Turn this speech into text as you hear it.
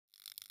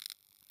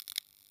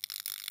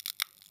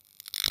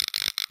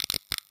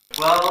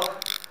Well,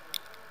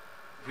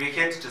 we're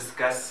here to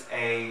discuss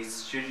a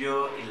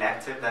studio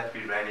elective that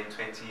we ran in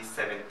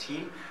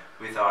 2017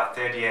 with our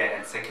third year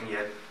and second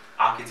year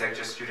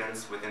architecture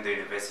students within the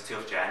University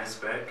of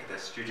Johannesburg. The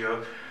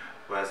studio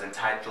was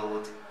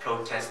entitled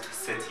Protest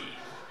City.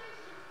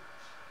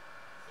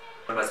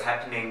 What was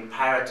happening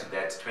prior to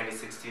that,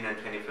 2016 and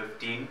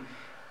 2015,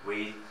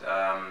 with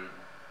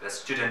the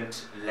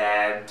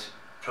student-led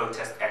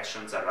protest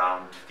actions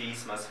around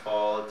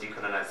FeesMustFall,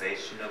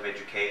 decolonization of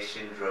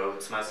education,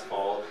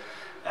 RhodesMustFall,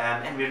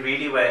 and we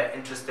really were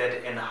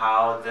interested in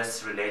how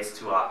this relates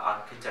to our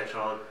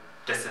architectural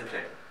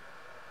discipline.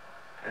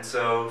 And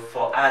so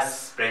for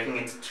us, breaking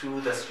it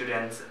to the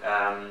students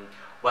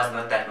was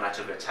not that much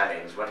of a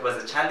challenge. What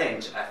was a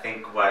challenge, I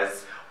think,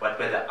 was what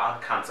were the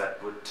outcomes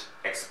that would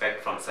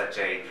expect from such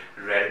a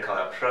radical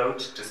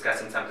approach,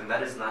 discussing something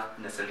that is not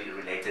necessarily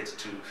related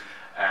to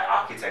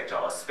architecture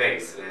or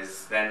space,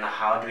 is then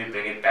how do we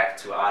bring it back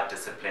to our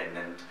discipline,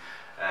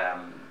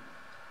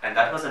 and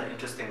that was an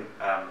interesting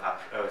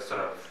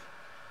sort of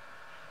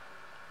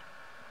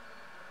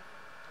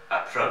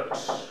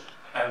approach.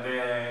 And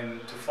then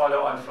to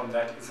follow on from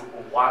that, is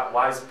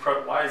why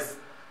is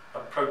a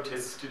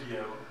protest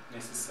studio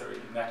necessary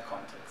in that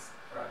context,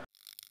 right?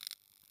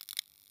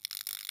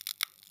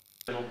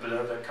 Little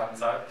blurb that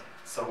comes out.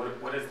 So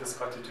what has this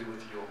got to do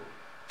with your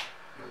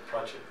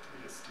project,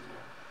 with your studio?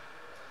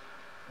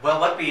 Well,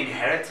 what we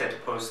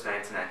inherited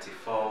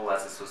post-1994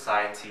 was a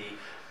society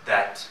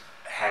that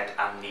had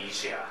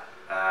amnesia.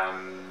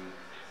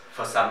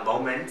 For some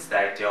moments,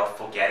 the idea of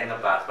forgetting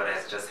about what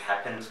has just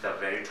happened, the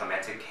very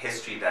traumatic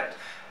history that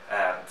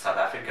South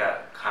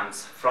Africa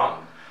comes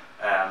from.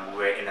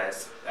 We're in a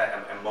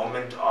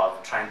moment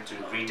of trying to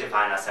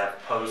redefine ourselves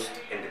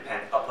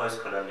post-independent,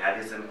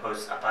 post-colonialism,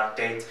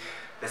 post-apartheid,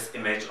 this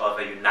image of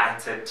a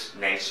united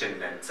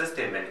nation and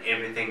system and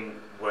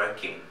everything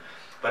working.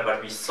 But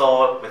what we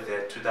saw with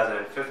the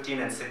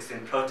 2015 and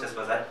 16 protests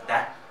was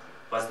that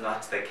was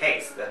not the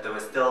case, that there were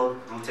still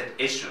rooted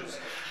issues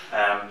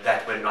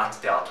that were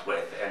not dealt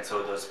with. And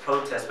so those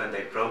protests, when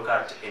they broke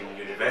out in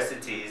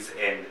universities,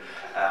 in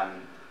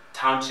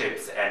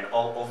townships and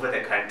all over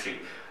the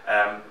country,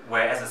 were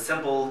as a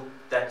symbol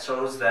that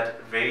shows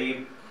that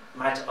very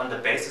much on the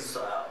base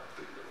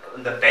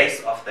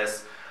of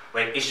this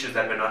were issues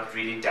that were not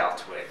really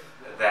dealt with,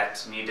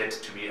 that needed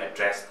to be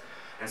addressed.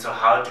 And so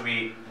how do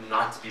we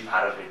not be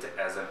part of it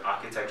as an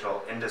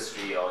architectural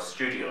industry or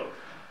studio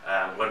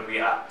when we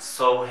are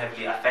so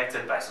heavily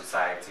affected by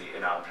society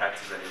in our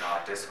practice and in our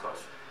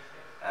discourse?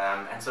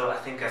 And so I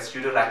think a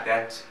studio like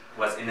that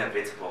was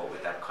inevitable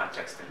with that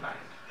context in mind.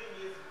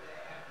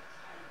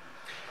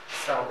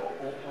 So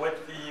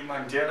what the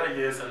Mandela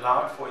years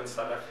allowed for in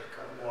South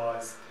Africa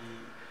was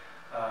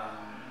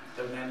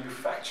the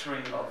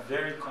manufacturing of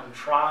very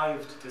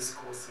contrived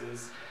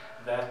discourses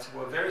that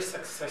were very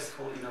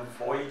successful in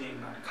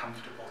avoiding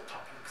uncomfortable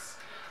topics.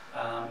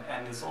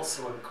 And there's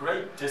also a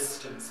great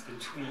distance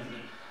between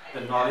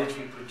the knowledge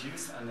we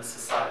produce and the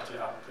society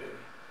out there.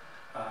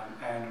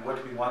 And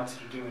what we wanted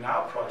to do in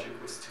our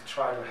project was to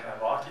try to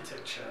have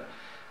architecture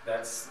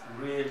that's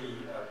really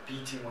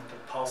beating with the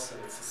pulse of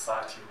its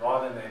society,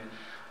 rather than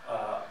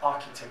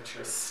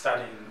architecture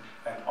studying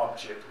an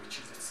object which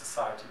is its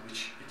society,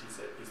 which it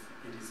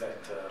is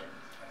at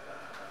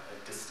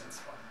a distance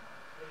from.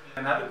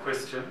 Another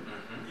question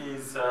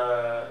is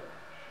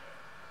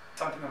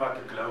something about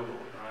the global,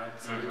 right?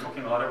 So we're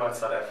talking a lot about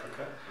South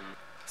Africa.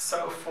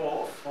 So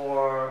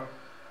for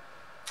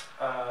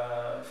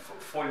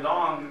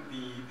long,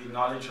 the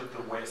knowledge of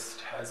the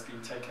West has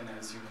been taken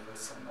as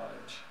universal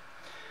knowledge,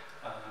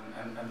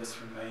 and this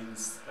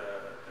remains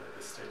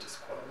the status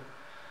quo.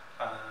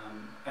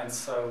 And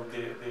so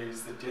there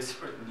is the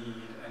desperate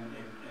need, and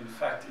in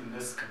fact, in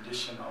this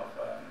condition of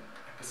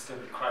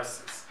epistemic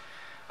crisis,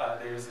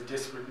 there is a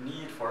desperate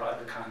need for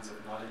other kinds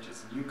of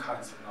knowledges, new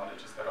kinds of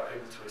knowledges that are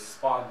able to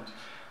respond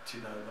to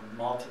the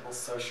multiple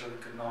social,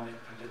 economic,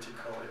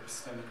 political,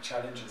 epistemic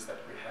challenges that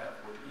we have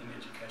within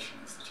education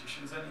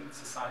institutions and in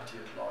society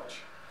at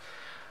large.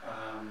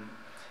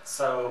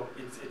 So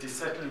it is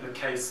certainly the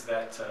case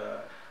that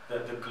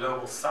the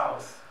global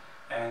South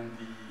and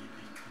the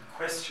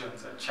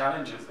questions and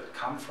challenges that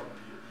come from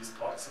these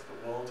parts of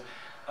the world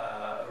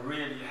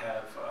really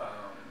have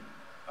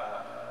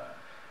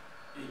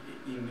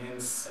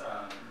immense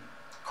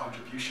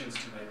contributions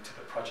to make to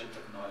the project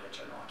of knowledge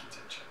and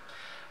architecture.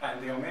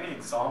 And there are many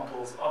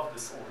examples of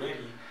this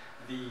already.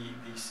 The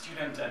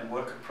student and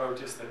worker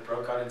protests that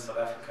broke out in South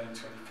Africa in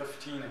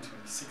 2015 and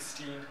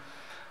 2016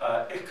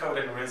 echoed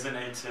and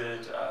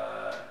resonated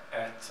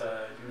at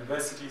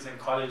universities and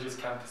colleges,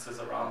 campuses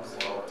around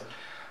the world,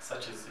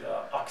 such as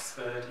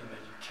Oxford in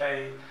the UK.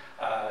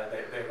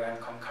 They ran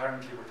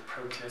concurrently with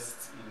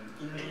protests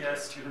in India,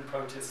 student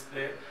protests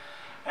there.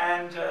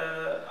 And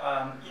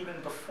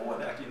even before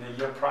that, in the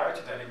year prior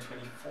to that, in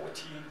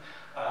 2014,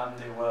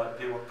 there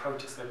were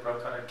protests that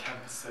broke out at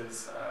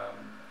campuses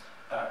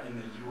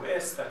in the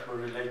US that were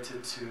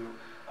related to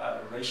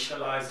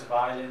racialized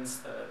violence,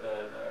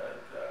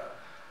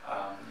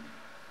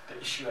 the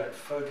issue at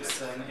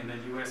Ferguson in the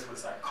US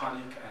was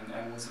iconic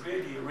and was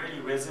really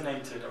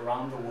resonated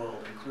around the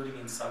world, including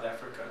in South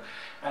Africa.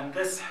 And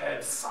this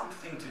had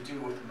something to do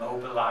with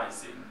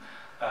mobilizing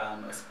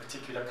a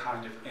particular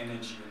kind of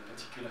energy and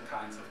particular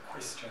kinds of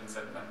questions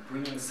and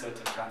bringing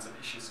certain kinds of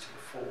issues to the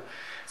fore.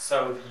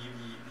 So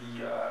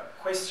the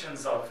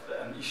questions of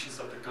and issues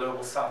of the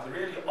Global South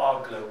really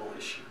are global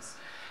issues.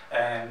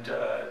 And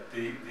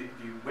the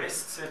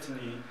West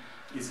certainly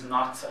is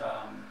not,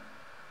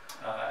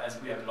 as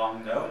we have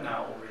long known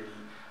now already,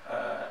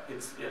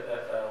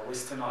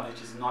 Western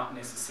knowledge is not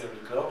necessarily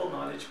global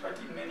knowledge, but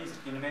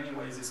in many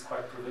ways is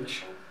quite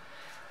provincial.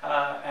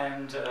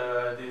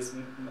 There's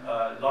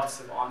lots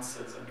of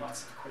answers and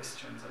lots of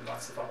questions and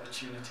lots of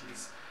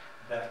opportunities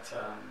that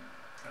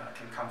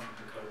can come from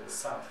the Global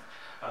South.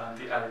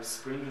 The Arab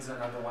Spring is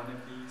another one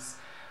of these,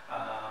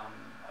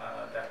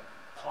 that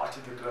part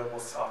of the Global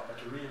South,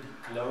 but really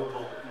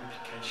global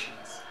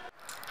implications.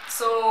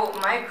 So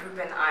my group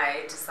and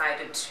I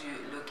decided to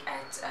look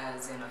at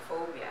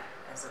xenophobia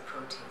as a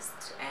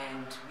protest,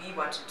 and we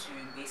wanted to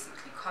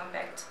basically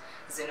combat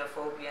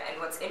xenophobia. And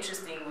what's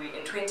interesting, we're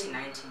in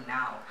 2019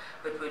 now,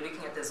 but we're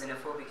looking at the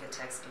xenophobic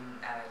attacks in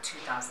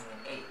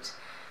 2008.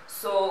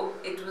 So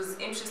it was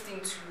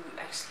interesting to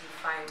actually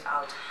find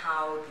out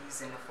how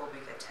these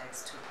xenophobic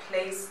attacks took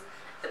place,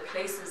 the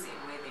places in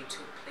where they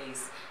took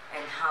place,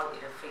 and how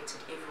it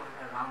affected everyone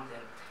around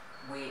them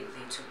where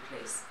they took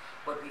place.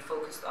 What we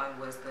focused on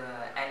was the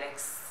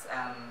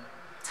Alexandra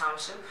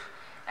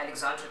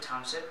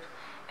Township,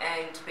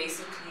 and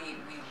basically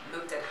we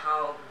looked at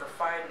how the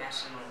foreign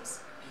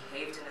nationals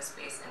behaved in a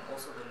space and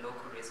also the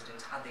local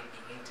residents, how they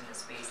behaved in a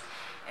space,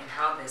 and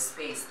how their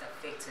space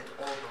affected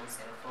all those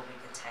xenophobic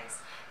attacks,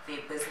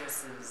 their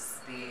businesses,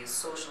 their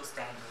social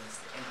standings,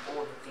 and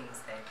all the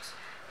things that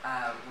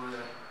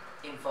were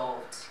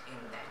involved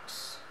in that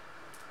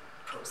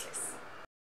process.